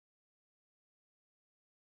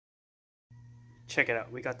check it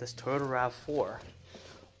out. We got this Toyota Rav4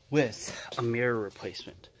 with a mirror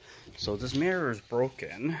replacement. So this mirror is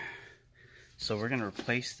broken, so we're gonna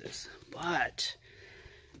replace this. But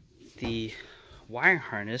the wiring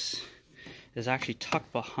harness is actually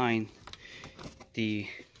tucked behind the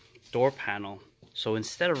door panel. So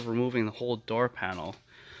instead of removing the whole door panel,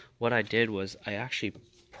 what I did was I actually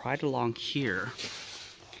pried along here,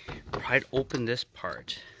 pried open this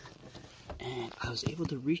part, and I was able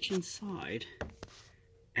to reach inside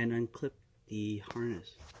and unclip the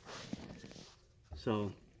harness.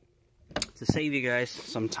 So to save you guys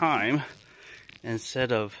some time,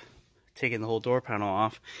 instead of taking the whole door panel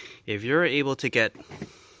off, if you're able to get,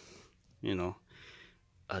 you know,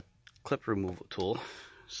 a clip removal tool,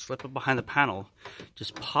 slip it behind the panel,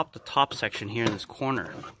 just pop the top section here in this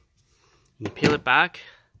corner. You peel it back,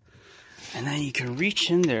 and then you can reach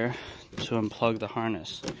in there to unplug the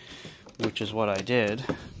harness, which is what I did.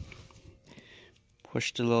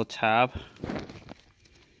 Push the little tab.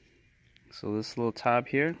 So this little tab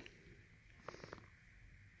here,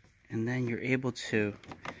 and then you're able to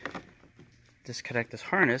disconnect this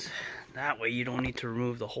harness. That way you don't need to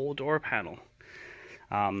remove the whole door panel.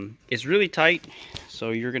 It's really tight,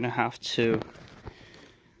 so you're really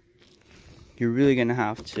gonna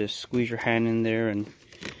have to squeeze your hand in there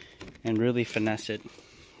and really finesse it.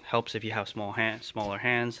 Helps if you have smaller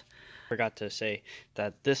hands. Forgot to say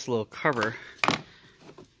that this little cover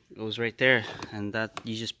goes right there, and that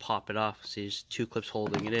you just pop it off. See, there's two clips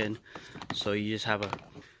holding it in, so you just have a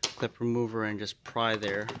clip remover and just pry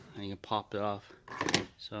there, and you can pop it off.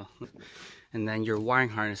 So, and then your wiring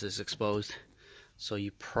harness is exposed, so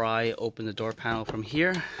you pry open the door panel from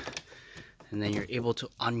here, and then you're able to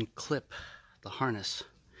unclip the harness,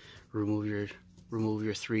 remove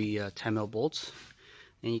your three 10mm bolts,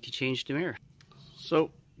 and you can change the mirror.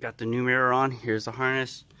 So got the new mirror on. Here's the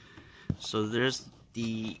harness. So there's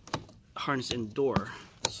the harness in the door.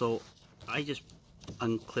 So I just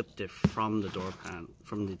unclipped it from the door panel,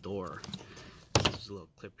 from the door. There's a little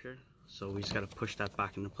clip here. So we just got to push that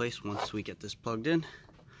back into place once we get this plugged in,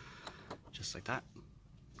 just like that.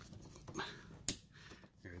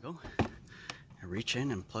 There we go. And reach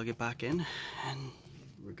in and plug it back in, and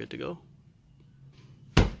we're good to go.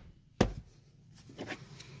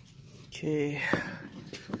 Okay.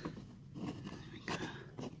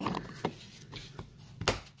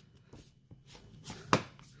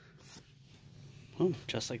 Oh,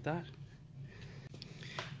 just like that.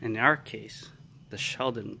 In our case, the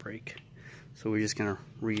shell didn't break, so we're just gonna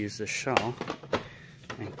reuse the shell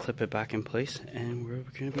and clip it back in place, and we're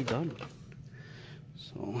gonna be done.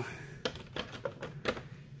 So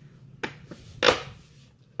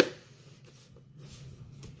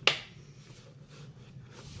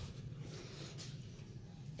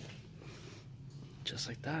just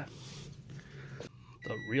like that.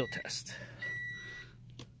 The real test.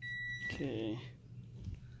 Okay.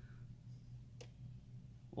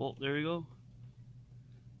 Well, there we go.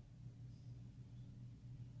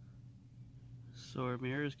 So our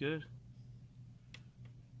mirror is good.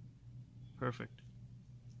 Perfect.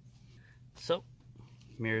 So,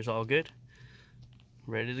 mirror's all good.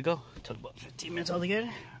 Ready to go. Took about 15 minutes altogether.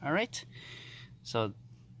 Alright. So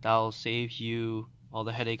that'll save you all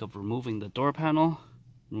the headache of removing the door panel.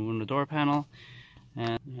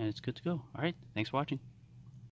 And it's good to go. Alright, thanks for watching.